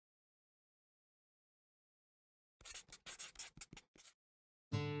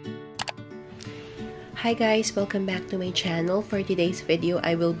Hi guys, welcome back to my channel. For today's video,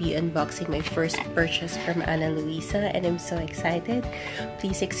 I will be unboxing my first purchase from Luisa and I'm so excited.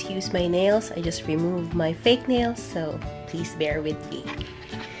 Please excuse my nails. I just removed my fake nails, so please bear with me.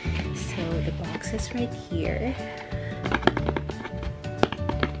 So the box is right here.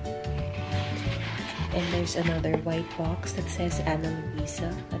 And there's another white box that says Luisa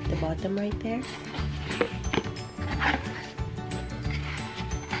at the bottom right there.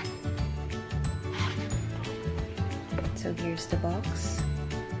 So here's the box.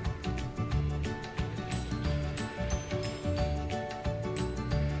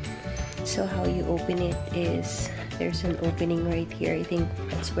 So how you open it is, there's an opening right here. I think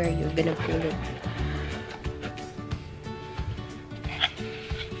that's where you're gonna pull it.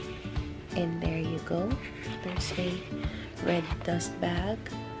 And there you go. There's a red dust bag.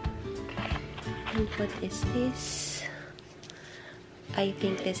 And what is this? I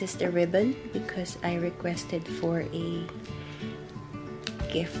think this is the ribbon because I requested for a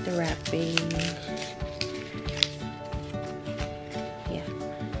gift wrapping. Yeah,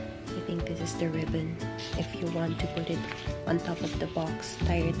 I think this is the ribbon. If you want to put it on top of the box,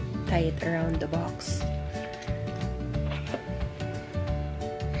 tie it around the box.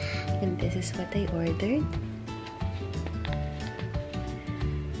 And this is what I ordered.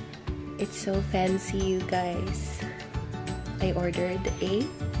 It's so fancy, you guys. I ordered a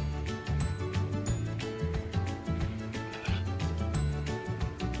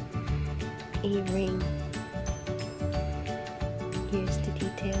ring. Here's the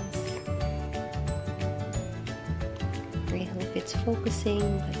details. I hope it's focusing,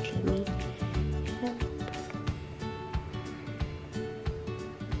 but let me help.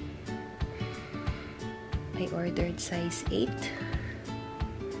 I ordered size 8.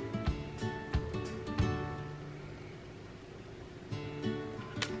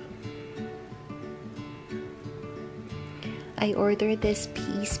 I ordered this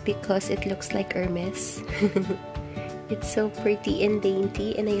piece because it looks like Hermes. It's so pretty and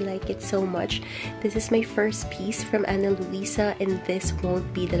dainty and I like it so much. This is my first piece from Luisa and this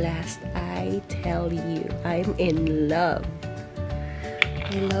won't be the last. I tell you, I'm in love.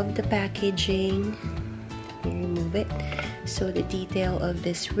 I love the packaging. Let me remove it. So the detail of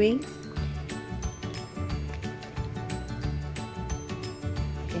this ring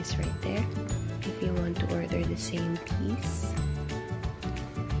is right there. If you want to order the same piece.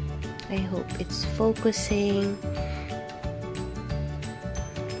 I hope it's focusing.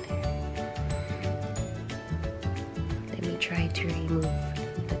 Let me try to remove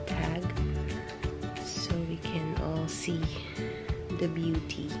the tag so we can all see the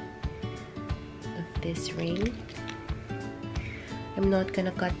beauty of this ring. I'm not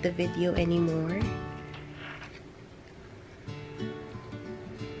gonna cut the video anymore.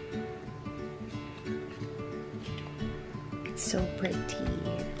 It's so pretty.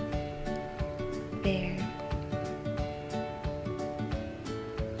 There.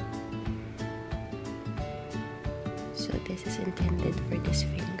 So this is intended for this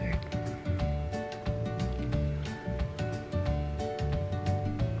finger.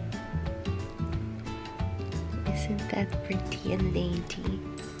 Isn't that pretty and dainty?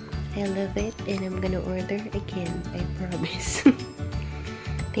 I love it and I'm gonna order again, I promise.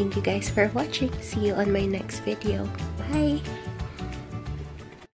 Thank you guys for watching. See you on my next video. Bye!